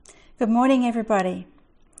Good morning, everybody.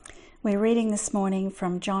 We're reading this morning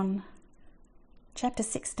from John chapter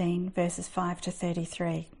 16, verses 5 to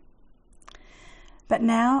 33. But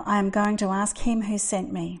now I am going to ask him who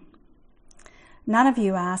sent me. None of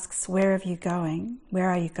you asks, Where are you going?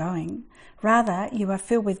 Rather, you are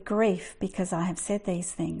filled with grief because I have said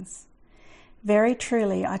these things. Very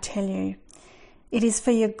truly, I tell you, it is for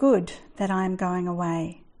your good that I am going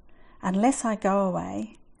away. Unless I go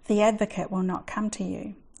away, the advocate will not come to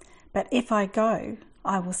you. But if I go,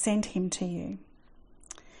 I will send him to you.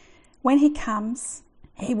 When he comes,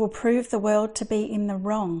 he will prove the world to be in the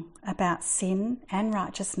wrong about sin and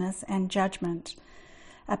righteousness and judgment.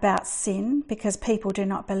 About sin, because people do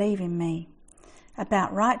not believe in me.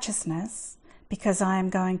 About righteousness, because I am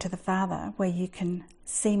going to the Father, where you can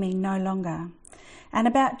see me no longer. And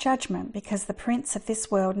about judgment, because the prince of this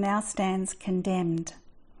world now stands condemned.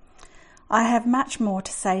 I have much more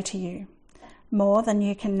to say to you, more than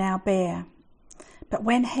you can now bear. But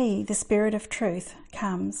when he, the Spirit of truth,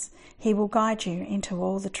 comes, he will guide you into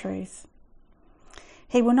all the truth.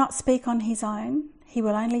 He will not speak on his own, he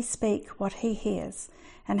will only speak what he hears,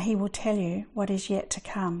 and he will tell you what is yet to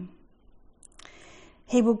come.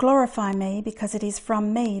 He will glorify me, because it is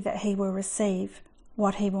from me that he will receive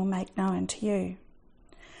what he will make known to you.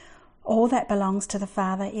 All that belongs to the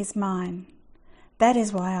Father is mine. That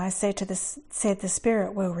is why I said the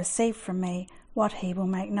Spirit will receive from me what he will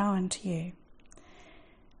make known to you.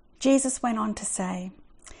 Jesus went on to say,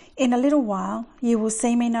 In a little while you will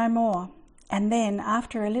see me no more, and then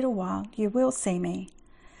after a little while you will see me.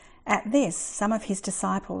 At this, some of his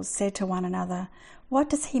disciples said to one another, What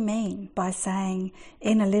does he mean by saying,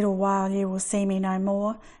 In a little while you will see me no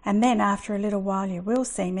more, and then after a little while you will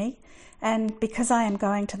see me, and because I am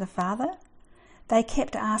going to the Father? They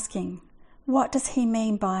kept asking, What does he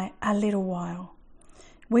mean by a little while?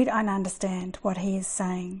 We don't understand what he is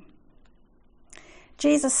saying.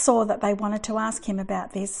 Jesus saw that they wanted to ask him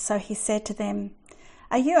about this, so he said to them,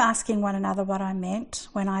 Are you asking one another what I meant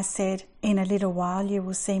when I said, In a little while you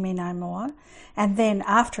will see me no more, and then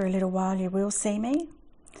after a little while you will see me?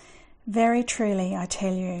 Very truly, I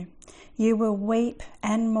tell you, you will weep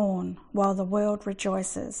and mourn while the world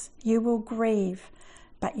rejoices. You will grieve,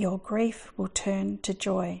 but your grief will turn to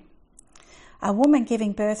joy. A woman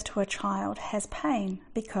giving birth to a child has pain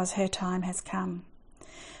because her time has come.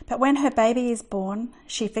 But when her baby is born,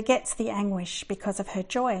 she forgets the anguish because of her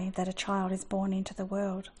joy that a child is born into the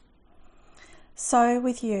world. So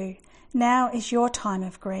with you, now is your time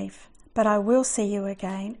of grief, but I will see you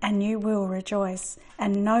again, and you will rejoice,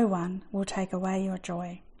 and no one will take away your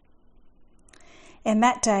joy. In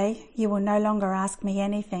that day, you will no longer ask me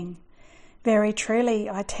anything. Very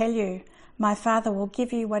truly, I tell you, my Father will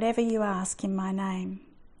give you whatever you ask in my name.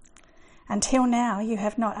 Until now, you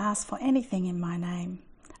have not asked for anything in my name.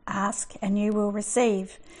 Ask, and you will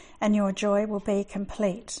receive, and your joy will be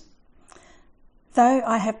complete. Though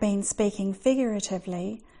I have been speaking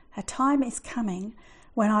figuratively, a time is coming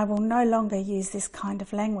when I will no longer use this kind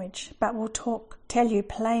of language, but will tell you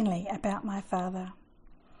plainly about my Father.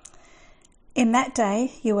 In that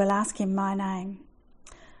day, you will ask in my name.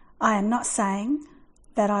 I am not saying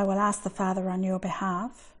that I will ask the Father on your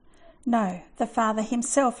behalf. No, the Father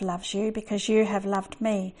himself loves you because you have loved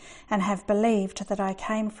me and have believed that I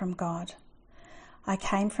came from God. I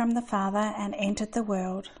came from the Father and entered the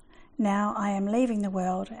world. Now I am leaving the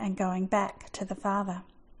world and going back to the Father.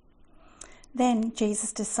 Then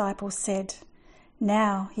Jesus' disciples said,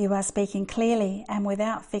 Now you are speaking clearly and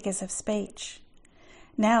without figures of speech.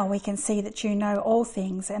 Now we can see that you know all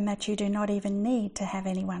things and that you do not even need to have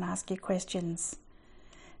anyone ask you questions.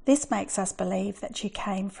 This makes us believe that you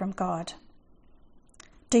came from God.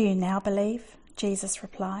 Do you now believe? Jesus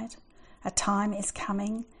replied. A time is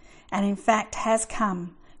coming, and in fact has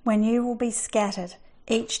come, when you will be scattered,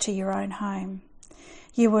 each to your own home.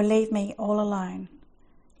 You will leave me all alone.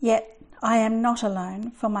 Yet I am not alone,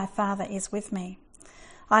 for my Father is with me.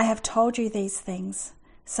 I have told you these things,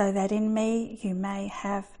 so that in me you may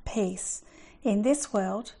have peace. In this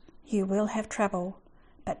world you will have trouble,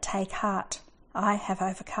 but take heart. I have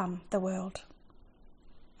overcome the world.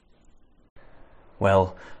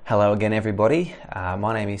 Well, hello again everybody.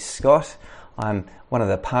 My name is Scott. I'm one of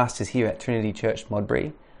the pastors here at Trinity Church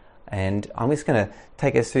Modbury, and I'm just going to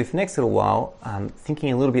take us through for the next little while,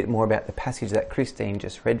 thinking a little bit more about the passage that Christine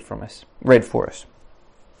just read for us.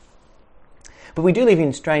 But we do live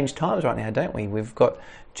in strange times right now, don't we? We've got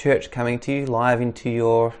church coming to you live into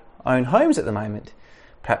your own homes at the moment.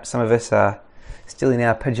 Perhaps some of us are still in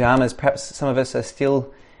our pajamas, perhaps some of us are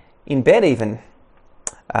still in bed even.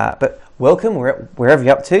 But welcome wherever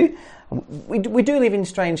you're up to. We do live in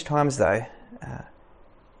strange times though.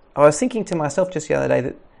 I was thinking to myself just the other day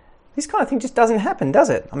that this kind of thing just doesn't happen, does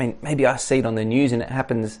it? I mean, maybe I see it on the news and it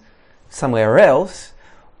happens somewhere else.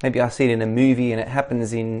 Maybe I see it in a movie and it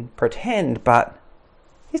happens in pretend, but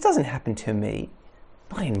this doesn't happen to me,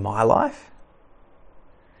 not in my life.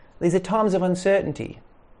 These are times of uncertainty.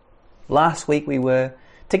 Last week we were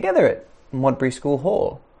together at Modbury School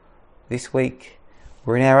Hall. This week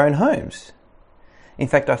we're in our own homes. In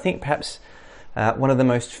fact, I think perhaps one of the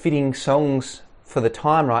most fitting songs for the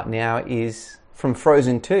time right now is from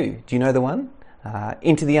Frozen 2. Do you know the one?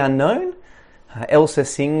 Into the Unknown. Elsa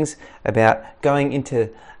sings about going into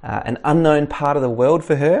an unknown part of the world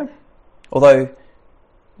for her. Although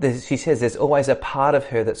she says there's always a part of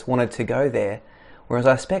her that's wanted to go there. Whereas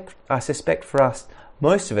I suspect for us,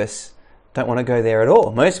 most of us don't want to go there at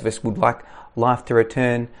all. Most of us would like life to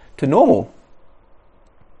return to normal.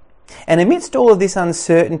 And amidst all of this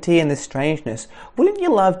uncertainty and this strangeness, wouldn't you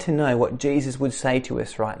love to know what Jesus would say to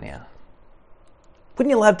us right now? Wouldn't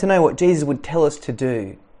you love to know what Jesus would tell us to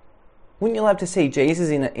do? Wouldn't you love to see Jesus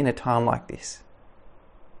in a time like this?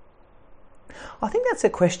 I think that's a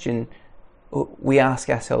question we ask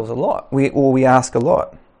ourselves a lot, we ask a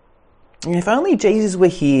lot. And if only Jesus were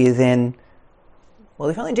here, then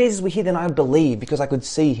I'd believe because I could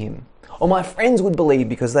see him. Or my friends would believe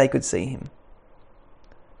because they could see him.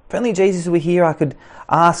 If only Jesus were here, I could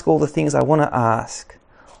ask all the things I want to ask.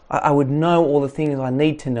 I would know all the things I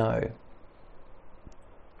need to know.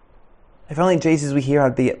 If only Jesus were here,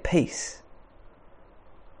 I'd be at peace.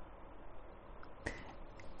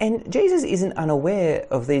 And Jesus isn't unaware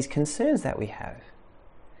of these concerns that we have.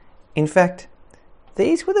 In fact,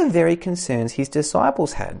 these were the very concerns his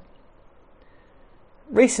disciples had.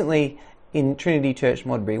 Recently, in Trinity Church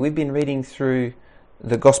Modbury, we've been reading through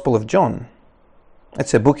the Gospel of John.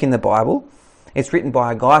 It's a book in the Bible. It's written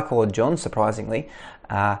by a guy called John, surprisingly.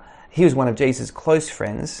 He was one of Jesus' close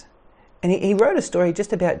friends. And he wrote a story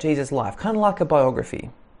just about Jesus' life, kind of like a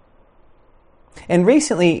biography. And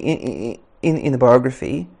recently, in the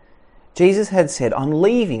biography, Jesus had said, I'm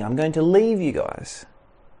going to leave you guys.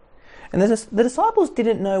 And the disciples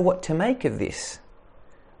didn't know what to make of this.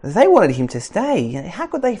 They wanted him to stay. How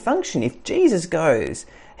could they function if Jesus goes?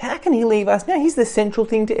 How can he leave us now? He's the central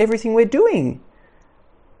thing to everything we're doing.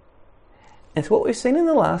 And so what we've seen in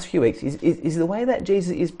the last few weeks is the way that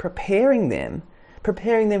Jesus is preparing them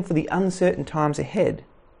for the uncertain times ahead.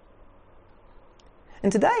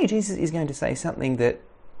 And today Jesus is going to say something that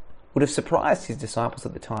would have surprised his disciples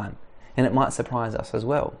at the time, and it might surprise us as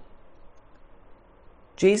well.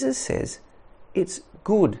 Jesus says, it's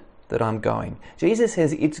good that I'm going. Jesus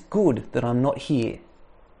says, it's good that I'm not here.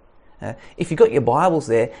 If you've got your Bibles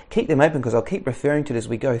there, keep them open because I'll keep referring to it as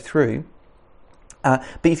we go through. But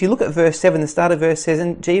if you look at verse 7, the start of verse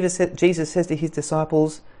 7, Jesus says to his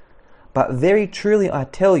disciples, but very truly I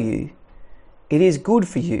tell you, it is good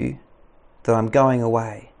for you that I'm going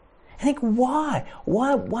away. I think, why?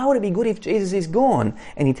 Why would it be good if Jesus is gone?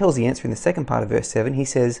 And he tells the answer in the second part of verse 7. He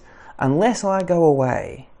says, unless I go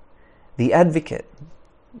away, the advocate,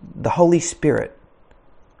 the Holy Spirit,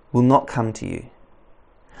 will not come to you.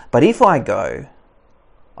 But if I go,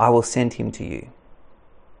 I will send him to you.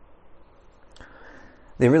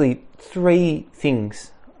 There are really three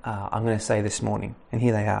things I'm going to say this morning, and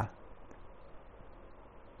here they are.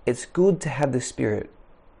 It's good to have the Spirit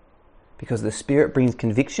because the Spirit brings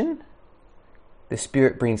conviction, the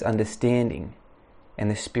Spirit brings understanding,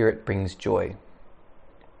 and the Spirit brings joy.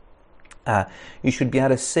 You should be able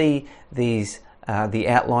to see these, the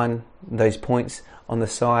outline, those points on the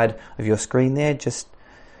side of your screen there, just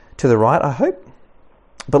to the right, I hope.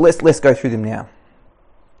 But let's go through them now.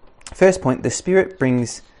 First point, the Spirit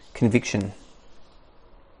brings conviction.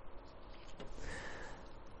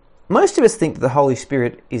 Most of us think that the Holy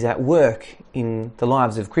Spirit is at work in the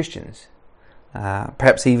lives of Christians.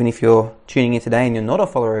 Perhaps even if you're tuning in today and you're not a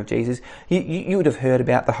follower of Jesus, you would have heard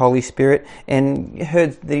about the Holy Spirit and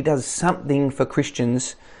heard that he does something for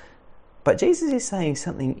Christians. But Jesus is saying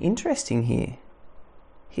something interesting here.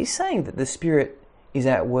 He's saying that the Spirit is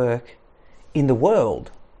at work in the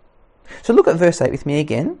world. So look at verse 8 with me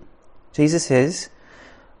again. Jesus says,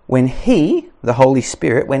 when he, the Holy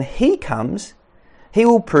Spirit, when he comes, he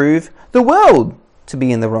will prove the world to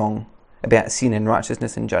be in the wrong about sin and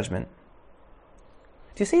righteousness and judgment.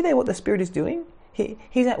 Do you see there what the Spirit is doing?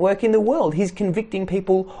 He's at work in the world. He's convicting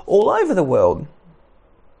people all over the world.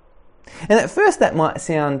 And at first that might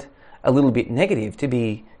sound a little bit negative, to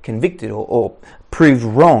be convicted or proved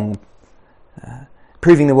wrong,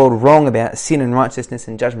 proving the world wrong about sin and righteousness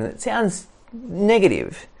and judgment. It sounds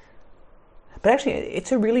negative. But actually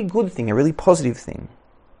it's a really good thing, a really positive thing.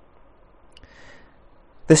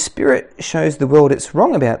 The Spirit shows the world it's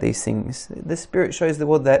wrong about these things. The Spirit shows the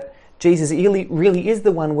world that Jesus really is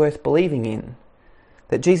the one worth believing in.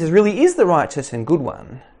 That Jesus really is the righteous and good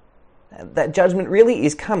one. That judgment really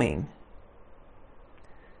is coming.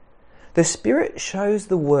 The Spirit shows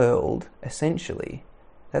the world, essentially,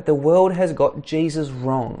 that the world has got Jesus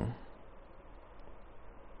wrong.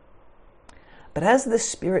 But as the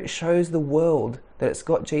Spirit shows the world that it's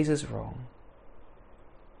got Jesus wrong,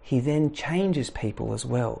 He then changes people as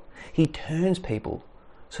well. He turns people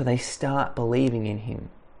so they start believing in Him.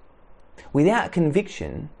 Without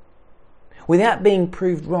conviction, without being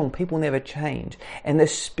proved wrong, people never change. And the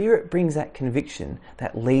Spirit brings that conviction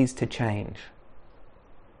that leads to change.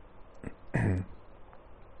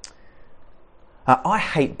 I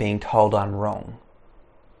hate being told I'm wrong,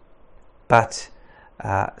 but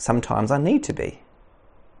sometimes I need to be.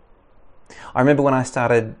 I remember when I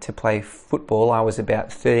started to play football, I was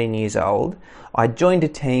about 13 years old. I joined a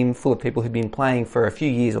team full of people who'd been playing for a few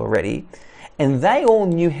years already, and they all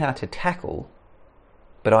knew how to tackle,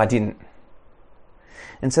 but I didn't.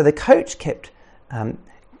 And so the coach kept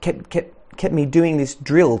me doing this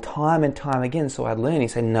drill time and time again, so I'd learn. He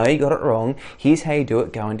said, no, you got it wrong. Here's how you do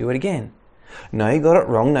it. Go and do it again. No, you got it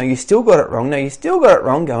wrong. No, you still got it wrong. No, you still got it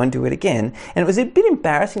wrong. Go and do it again. And it was a bit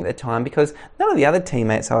embarrassing at the time because none of the other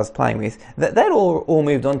teammates I was playing with, they'd all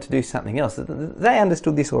moved on to do something else. They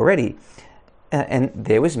understood this already. And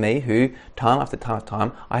there was me who, time after time after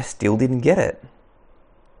time, I still didn't get it.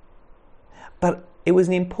 But it was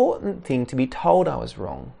an important thing to be told I was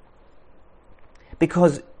wrong.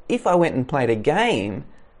 Because if I went and played a game,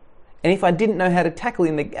 and if I didn't know how to tackle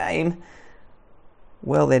in the game,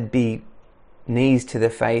 well, there'd be knees to the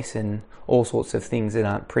face and all sorts of things that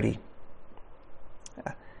aren't pretty.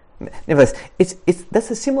 Nevertheless,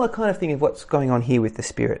 that's a similar kind of thing of what's going on here with the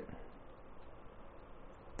Spirit.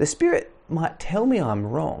 The Spirit might tell me I'm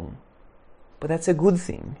wrong, but that's a good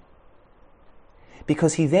thing.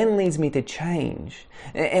 Because He then leads me to change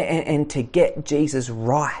and to get Jesus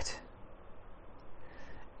right.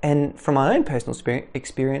 And from my own personal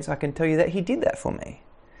experience, I can tell you that He did that for me.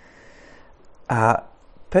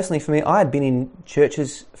 Personally, for me, I had been in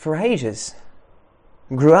churches for ages.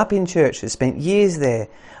 Grew up in churches, spent years there.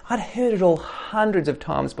 I'd heard it all hundreds of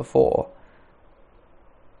times before.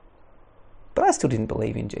 But I still didn't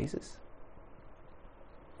believe in Jesus.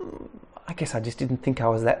 I guess I just didn't think I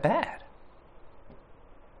was that bad.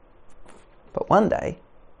 But one day,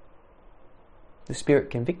 the Spirit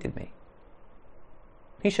convicted me.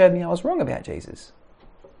 He showed me I was wrong about Jesus.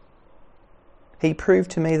 He proved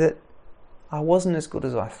to me that I wasn't as good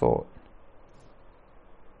as I thought.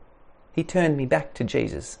 He turned me back to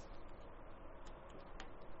Jesus.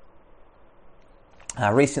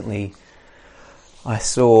 Recently, I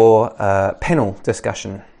saw a panel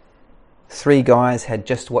discussion. 3 guys had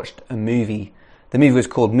just watched a movie. The movie was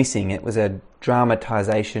called Missing. It was a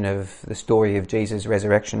dramatisation of the story of Jesus'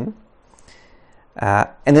 resurrection.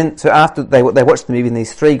 And then, so after they watched the movie, and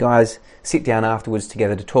these 3 guys sit down afterwards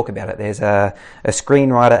together to talk about it. There's a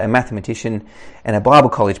screenwriter, a mathematician, and a Bible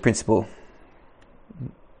college principal.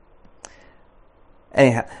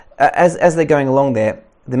 Anyhow, as they're going along there,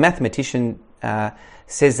 the mathematician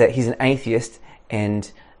says that he's an atheist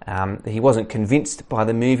and that he wasn't convinced by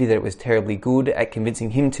the movie that it was terribly good at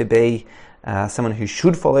convincing him to be someone who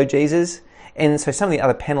should follow Jesus. And so some of the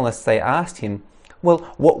other panelists, they asked him, well,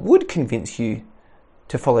 what would convince you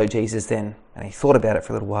to follow Jesus then? And he thought about it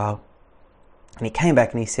for a little while. And he came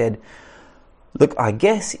back and he said, look, I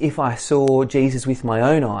guess if I saw Jesus with my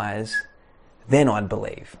own eyes, then I'd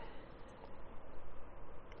believe.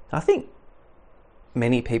 I think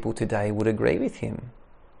many people today would agree with him,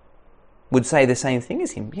 would say the same thing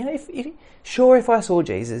as him. You know, if I saw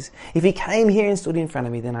Jesus, if He came here and stood in front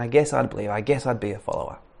of me, then I guess I'd believe. I guess I'd be a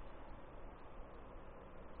follower.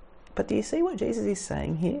 But do you see what Jesus is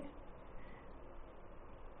saying here?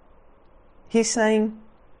 He's saying,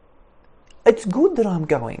 it's good that I'm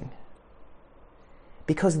going,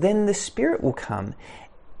 because then the Spirit will come,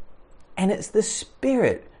 and it's the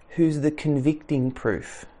Spirit who's the convicting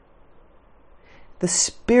proof. The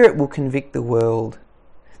Spirit will convict the world.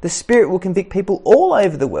 The Spirit will convict people all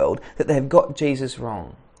over the world that they've got Jesus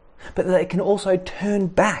wrong, but that they can also turn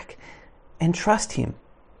back and trust Him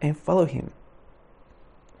and follow Him.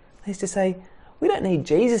 That is to say, we don't need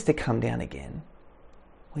Jesus to come down again.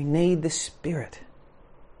 We need the Spirit.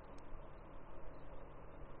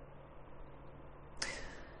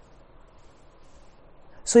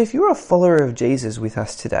 So if you're a follower of Jesus with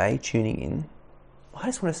us today, tuning in, I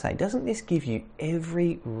just want to say, doesn't this give you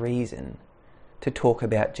every reason to talk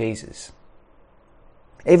about Jesus?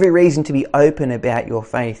 Every reason to be open about your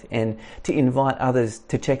faith and to invite others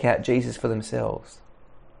to check out Jesus for themselves.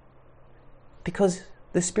 Because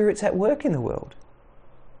the Spirit's at work in the world.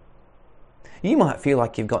 You might feel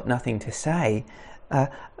like you've got nothing to say,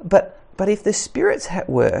 but if the Spirit's at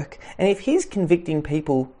work and if He's convicting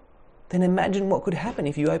people, then imagine what could happen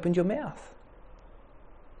if you opened your mouth.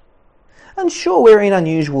 And sure, we're in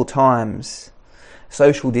unusual times.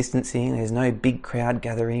 Social distancing, there's no big crowd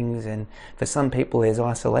gatherings, and for some people there's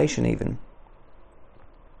isolation even.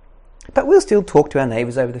 But we'll still talk to our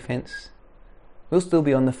neighbours over the fence. We'll still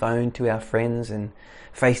be on the phone to our friends and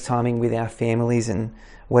FaceTiming with our families and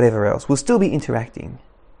whatever else. We'll still be interacting.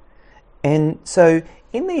 And so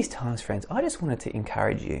in these times, friends, I just wanted to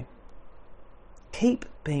encourage you. Keep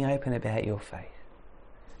being open about your faith.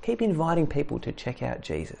 Keep inviting people to check out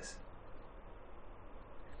Jesus.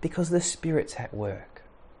 Because the Spirit's at work.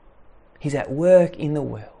 He's at work in the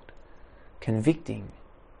world, convicting,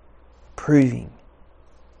 proving,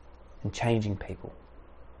 and changing people.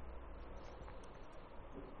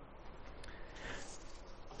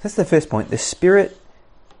 That's the first point. The Spirit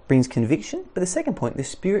brings conviction. But the second point, the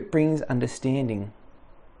Spirit brings understanding.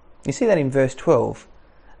 You see that in verse 12.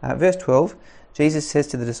 Verse 12, Jesus says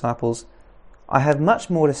to the disciples, "I have much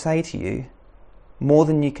more to say to you, more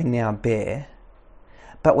than you can now bear.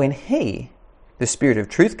 But when He, the Spirit of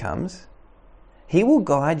truth, comes, He will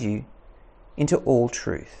guide you into all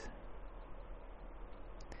truth."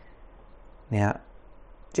 Now,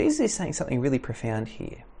 Jesus is saying something really profound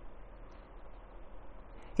here.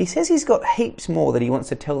 He says He's got heaps more that He wants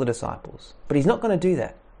to tell the disciples, but He's not going to do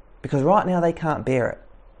that because right now they can't bear it.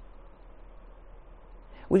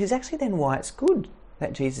 Which is actually then why it's good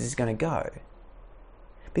that Jesus is going to go.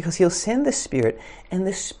 Because He'll send the Spirit, and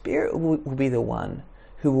the Spirit will be the one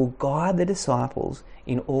who will guide the disciples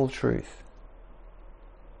in all truth.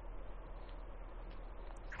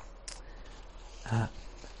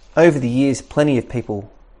 Over the years, plenty of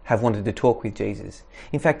people have wanted to talk with Jesus.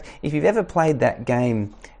 In fact, if you've ever played that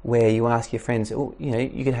game where you ask your friends,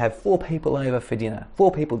 you could have 4 people over for dinner.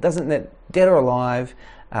 4 people, doesn't that dead or alive,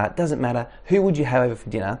 doesn't matter. Who would you have over for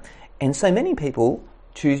dinner? And so many people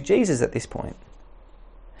choose Jesus at this point.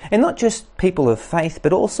 And not just people of faith,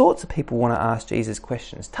 but all sorts of people want to ask Jesus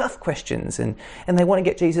questions, tough questions, and they want to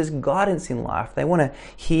get Jesus' guidance in life. They want to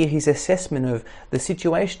hear His assessment of the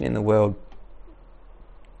situation in the world.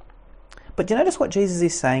 But do you notice what Jesus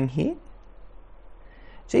is saying here?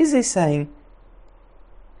 Jesus is saying,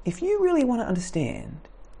 if you really want to understand,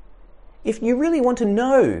 if you really want to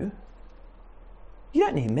know, you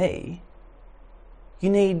don't need me. You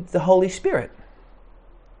need the Holy Spirit.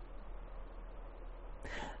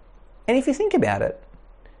 And if you think about it,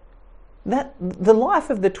 that the life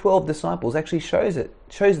of the 12 disciples actually shows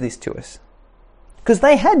this to us. Because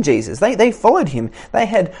they had Jesus, they followed Him, they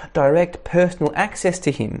had direct personal access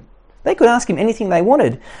to Him. They could ask Him anything they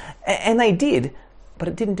wanted, and they did, but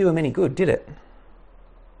it didn't do them any good, did it?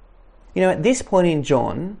 At this point in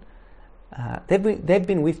John, they've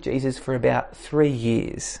been with Jesus for about 3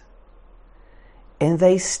 years, and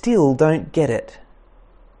they still don't get it.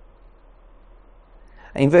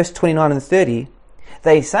 In verse 29 and 30,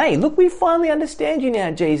 they say, "Look, we finally understand you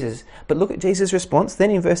now, Jesus." But look at Jesus' response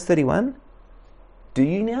then in verse 31. "Do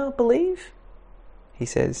you now believe?" He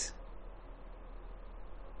says.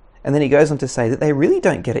 And then He goes on to say that they really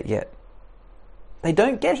don't get it yet. They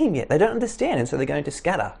don't get Him yet. They don't understand, and so they're going to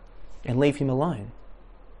scatter and leave Him alone.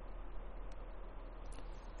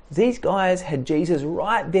 These guys had Jesus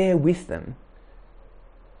right there with them,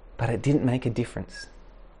 but it didn't make a difference.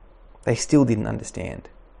 They still didn't understand.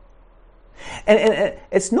 And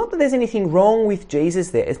it's not that there's anything wrong with Jesus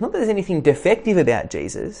there. It's not that there's anything defective about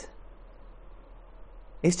Jesus.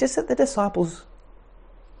 It's just that the disciples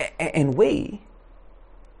and we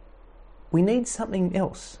need something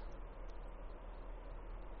else.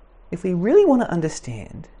 If we really want to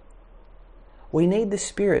understand, we need the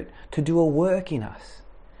Spirit to do a work in us,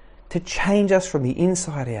 to change us from the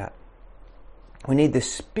inside out. We need the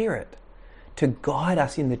Spirit to guide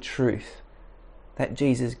us in the truth that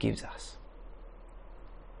Jesus gives us.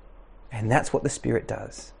 And that's what the Spirit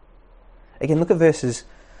does. Again, look at verse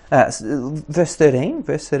 13.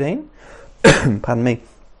 Pardon me.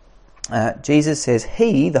 Jesus says,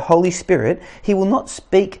 He, the Holy Spirit, He will not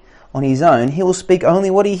speak on His own. He will speak only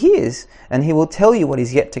what He hears, and He will tell you what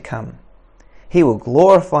is yet to come. He will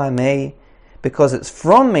glorify me, because it's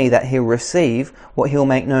from me that He'll receive what He'll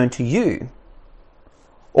make known to you.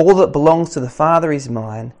 All that belongs to the Father is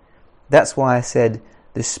mine. That's why I said,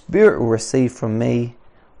 the Spirit will receive from me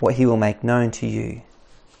what He will make known to you.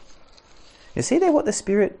 You see there what the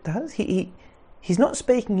Spirit does? He he's not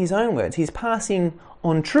speaking his own words, he's passing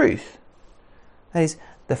on truth. That is,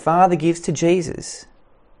 the Father gives to Jesus,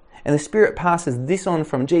 and the Spirit passes this on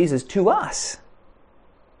from Jesus to us.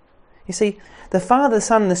 You see, the Father, the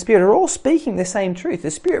Son, and the Spirit are all speaking the same truth.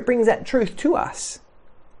 The Spirit brings that truth to us.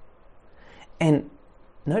 And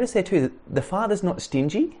notice there too, that the Father's not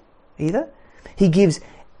stingy either. He gives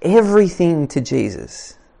everything to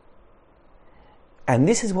Jesus. And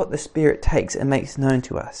this is what the Spirit takes and makes known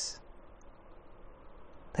to us.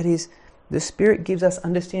 That is, the Spirit gives us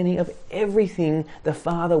understanding of everything the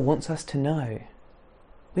Father wants us to know.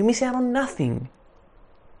 We miss out on nothing.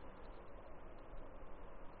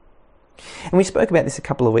 And we spoke about this a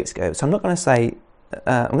couple of weeks ago, so I'm not going to say,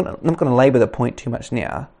 I'm not going to labour the point too much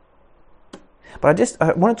now. But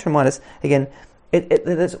I wanted to remind us, again,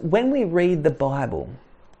 it's when we read the Bible,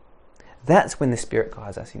 that's when the Spirit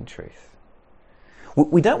guides us in truth.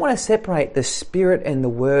 We don't want to separate the Spirit and the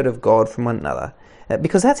Word of God from one another,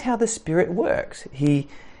 because that's how the Spirit works. He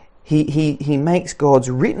makes God's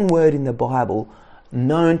written word in the Bible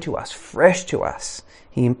known to us, fresh to us.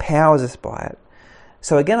 He empowers us by it.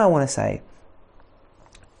 So again, I want to say,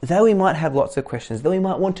 though we might have lots of questions, though we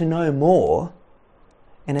might want to know more,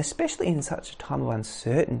 and especially in such a time of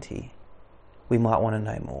uncertainty, we might want to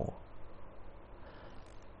know more.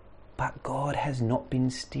 But God has not been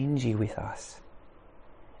stingy with us.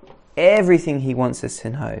 Everything He wants us to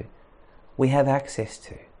know, we have access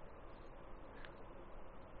to.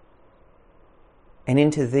 And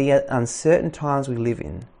into the uncertain times we live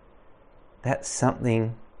in, that's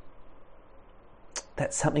something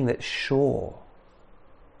that's sure.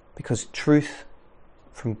 Because truth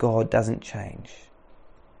from God doesn't change.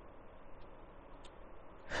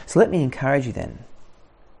 So let me encourage you then,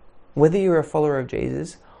 whether you're a follower of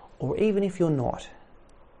Jesus or even if you're not,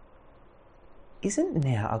 isn't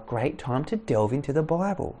now a great time to delve into the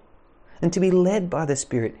Bible and to be led by the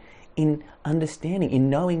Spirit in understanding, in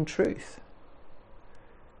knowing truth?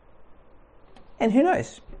 And who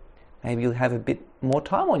knows, maybe you'll have a bit more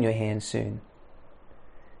time on your hands soon.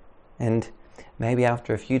 And maybe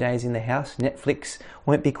after a few days in the house, Netflix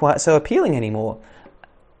won't be quite so appealing anymore.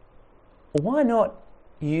 Why not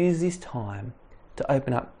use this time to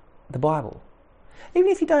open up the Bible? Even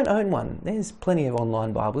if you don't own one, there's plenty of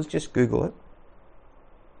online Bibles, just Google it.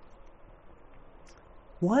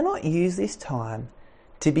 Why not use this time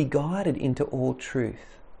to be guided into all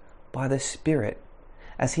truth by the Spirit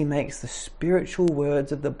as He makes the spiritual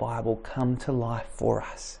words of the Bible come to life for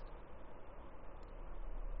us?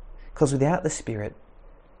 Because without the Spirit,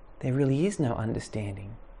 there really is no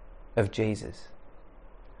understanding of Jesus.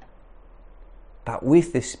 But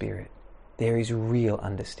with the Spirit, there is real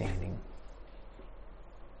understanding.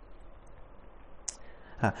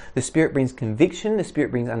 The Spirit brings conviction, the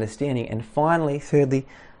Spirit brings understanding, and finally, thirdly,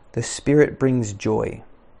 the Spirit brings joy.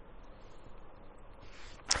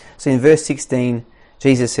 So in verse 16,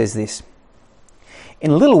 Jesus says this,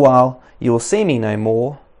 "In a little while you will see me no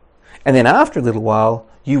more, and then after a little while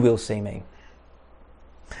you will see me."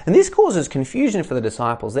 And this causes confusion for the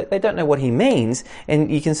disciples. They don't know what He means,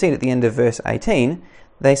 and you can see it at the end of verse 18.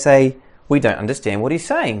 They say, "We don't understand what He's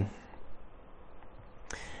saying."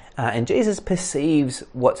 And Jesus perceives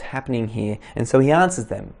what's happening here, and so He answers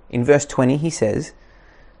them. In verse 20 He says,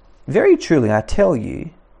 "Very truly I tell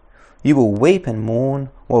you, you will weep and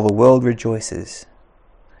mourn while the world rejoices.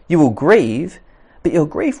 You will grieve, but your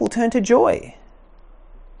grief will turn to joy."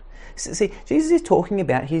 See, Jesus is talking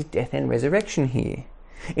about His death and resurrection here.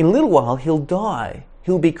 In a little while He'll die,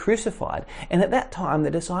 He'll be crucified, and at that time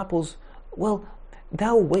the disciples, well,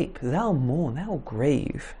 they'll weep, they'll mourn, they'll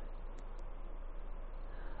grieve.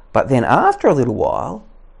 But then after a little while,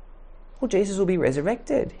 well, Jesus will be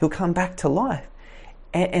resurrected. He'll come back to life.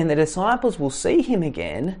 And the disciples will see Him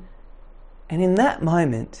again. And in that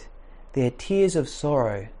moment, their tears of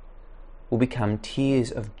sorrow will become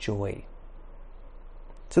tears of joy.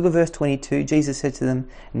 So look at verse 22. Jesus said to them,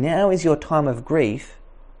 "Now is your time of grief,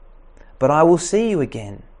 but I will see you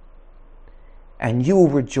again, and you will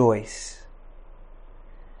rejoice,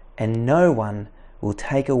 and no one will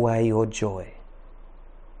take away your joy."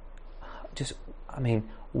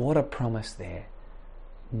 What a promise there.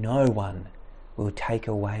 No one will take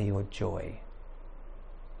away your joy.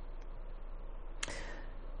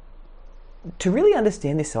 To really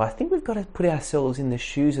understand this, though, I think we've got to put ourselves in the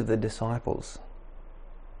shoes of the disciples.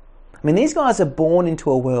 These guys are born into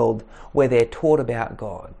a world where they're taught about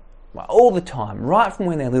God all the time, right from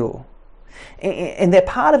when they're little. And they're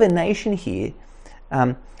part of a nation here.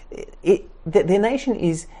 Their nation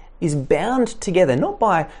is bound together, not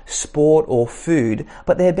by sport or food,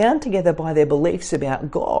 but they're bound together by their beliefs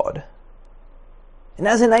about God. And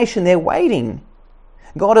as a nation, they're waiting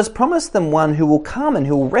God has promised them one who will come and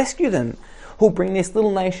who will rescue them, who will bring this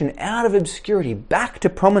little nation out of obscurity back to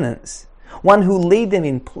prominence, one who will lead them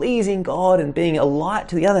in pleasing God and being a light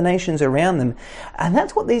to the other nations around them. And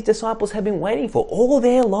that's what these disciples have been waiting for all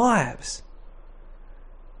their lives.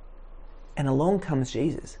 And along comes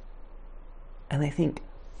Jesus. And they think,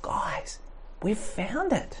 guys, we've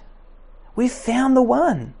found it. We've found the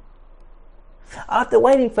one. After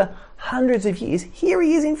waiting for hundreds of years, here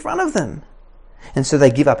he is in front of them. And so they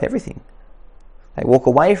give up everything. They walk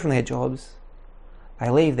away from their jobs. They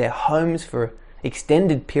leave their homes for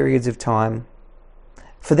extended periods of time.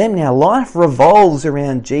 For them now, life revolves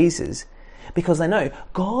around Jesus because they know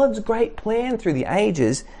God's great plan through the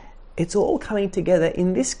ages, it's all coming together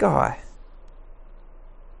in this guy.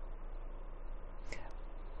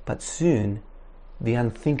 But soon, the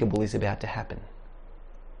unthinkable is about to happen.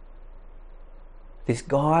 This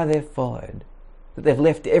guy they've followed, that they've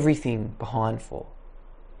left everything behind for,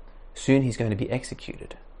 soon he's going to be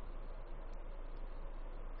executed.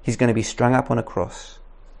 He's going to be strung up on a cross.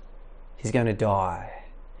 He's going to die,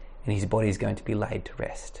 and his body is going to be laid to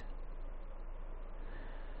rest.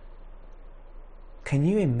 Can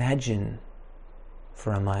you imagine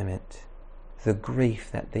for a moment the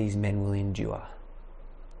grief that these men will endure?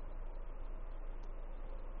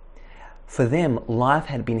 For them, life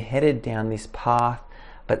had been headed down this path,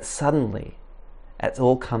 but suddenly it's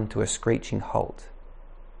all come to a screeching halt.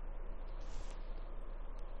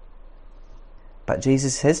 But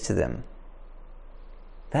Jesus says to them,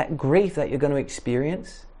 that grief that you're going to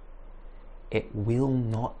experience, it will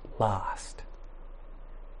not last.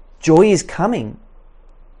 Joy is coming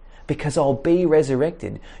because I'll be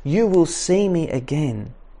resurrected. You will see me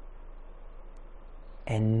again.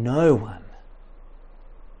 And no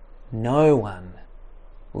one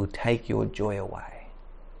will take your joy away.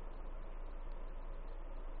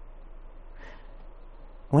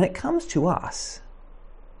 When it comes to us,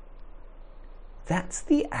 that's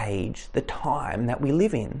the age, the time that we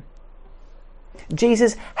live in.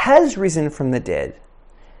 Jesus has risen from the dead.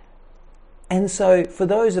 And so for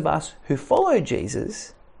those of us who follow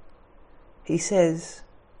Jesus, he says,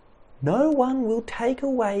 no one will take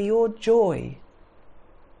away your joy.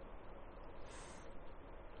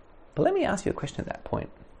 But let me ask you a question at that point.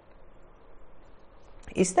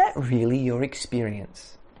 Is that really your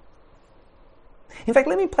experience? In fact,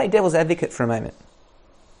 let me play devil's advocate for a moment.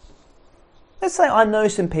 Let's say I know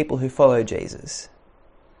some people who follow Jesus.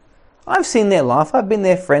 I've seen their life, I've been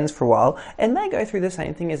their friends for a while, and they go through the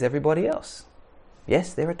same thing as everybody else.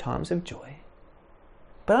 Yes, there are times of joy,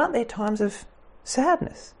 but aren't there times of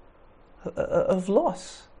sadness, of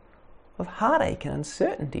loss, of heartache and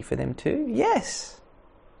uncertainty for them too? Yes.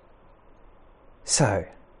 So,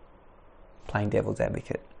 playing devil's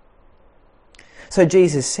advocate. So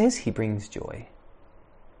Jesus says he brings joy,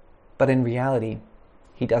 but in reality,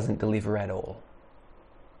 he doesn't deliver at all.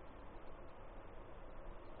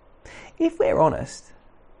 If we're honest,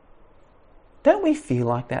 don't we feel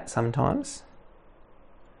like that sometimes?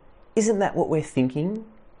 Isn't that what we're thinking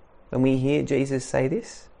when we hear Jesus say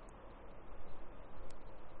this?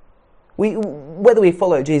 Whether we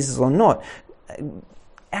follow Jesus or not,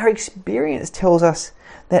 our experience tells us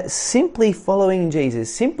that simply following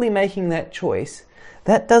Jesus, simply making that choice,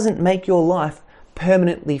 that doesn't make your life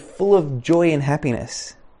permanently full of joy and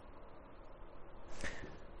happiness.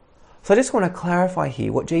 So I just want to clarify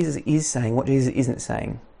here what Jesus is saying, what Jesus isn't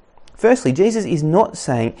saying. Firstly, Jesus is not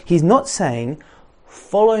saying,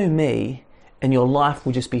 follow me and your life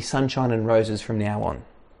will just be sunshine and roses from now on.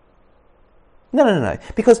 No.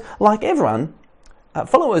 Because like everyone,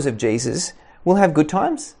 followers of Jesus will have good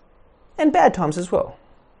times and bad times as well.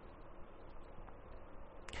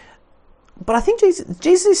 But I think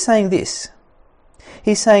Jesus is saying this.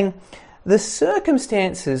 He's saying the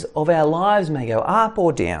circumstances of our lives may go up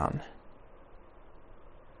or down.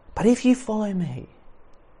 But if you follow me,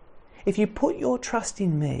 if you put your trust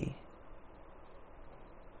in me,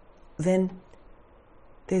 then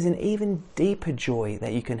there's an even deeper joy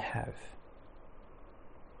that you can have.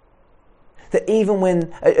 That even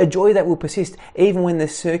when, a joy that will persist, even when the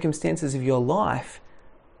circumstances of your life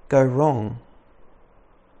go wrong.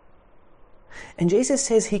 And Jesus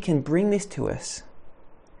says he can bring this to us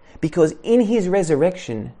because in his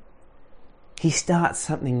resurrection, he starts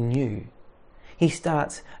something new. He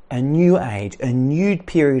starts a new age, a new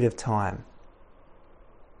period of time.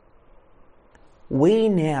 We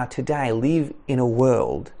now, today, live in a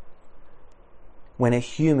world when a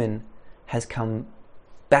human has come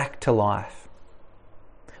back to life.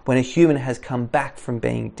 When a human has come back from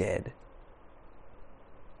being dead.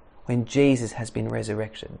 When Jesus has been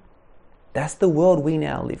resurrected. That's the world we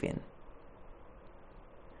now live in.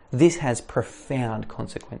 this has profound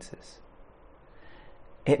consequences.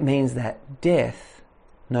 It means that death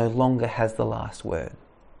no longer has the last word.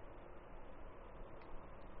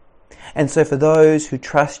 And so for those who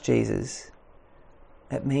trust Jesus,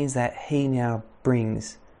 it means that he now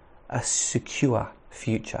brings a secure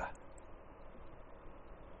future.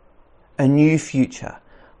 A new future,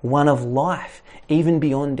 one of life, even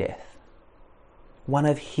beyond death. One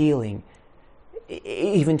of healing,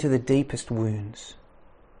 even to the deepest wounds.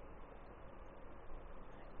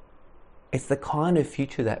 It's the kind of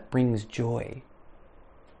future that brings joy.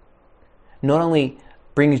 Not only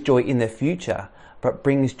brings joy in the future, but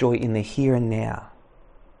brings joy in the here and now.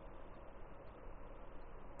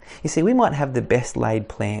 You see, we might have the best laid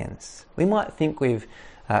plans. We might think we've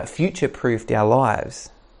future-proofed our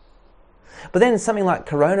lives. But then something like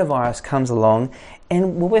coronavirus comes along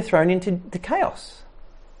and we're thrown into the chaos.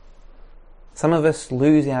 Some of us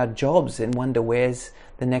lose our jobs and wonder where's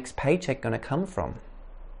the next paycheck going to come from.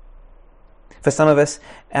 For some of us,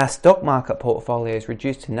 our stock market portfolio is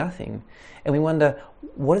reduced to nothing and we wonder,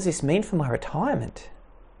 what does this mean for my retirement?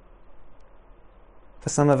 For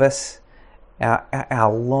some of us,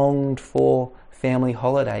 our longed for family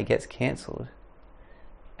holiday gets cancelled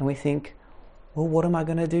and we think, well, what am I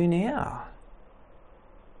going to do now?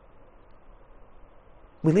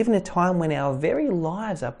 We live in a time when our very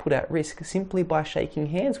lives are put at risk simply by shaking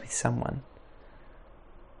hands with someone.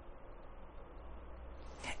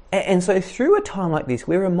 And so through a time like this,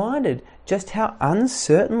 we're reminded just how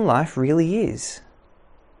uncertain life really is.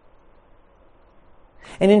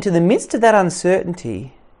 And into the midst of that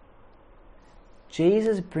uncertainty,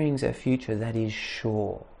 Jesus brings a future that is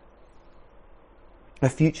sure. A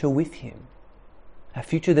future with him. A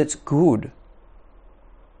future that's good.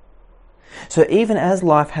 So even as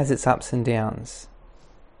life has its ups and downs,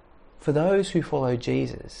 for those who follow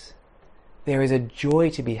Jesus, there is a joy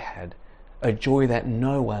to be had, a joy that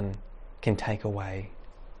no one can take away.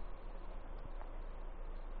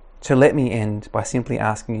 So let me end by simply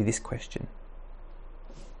asking you this question.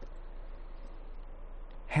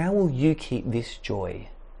 How will you keep this joy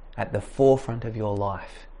at the forefront of your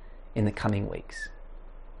life in the coming weeks?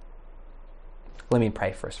 Let me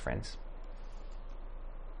pray for us, friends.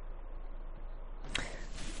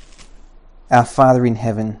 Our Father in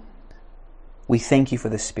heaven, we thank you for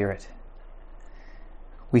the Spirit.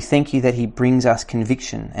 We thank you that he brings us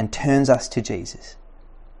conviction and turns us to Jesus.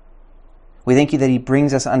 We thank you that he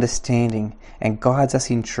brings us understanding and guides us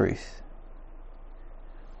in truth.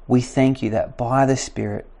 We thank you that by the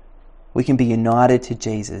Spirit we can be united to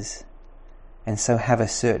Jesus and so have a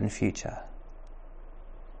certain future.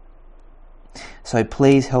 So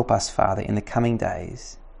please help us, Father, in the coming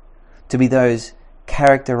days to be those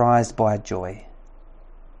characterized by joy.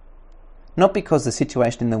 Not because the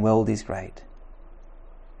situation in the world is great,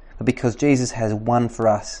 but because Jesus has won for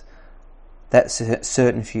us that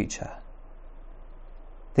certain future.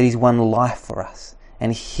 That he's won life for us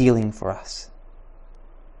and healing for us.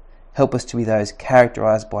 Help us to be those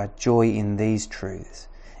characterized by joy in these truths.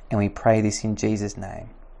 And we pray this in Jesus' name.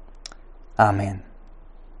 Amen.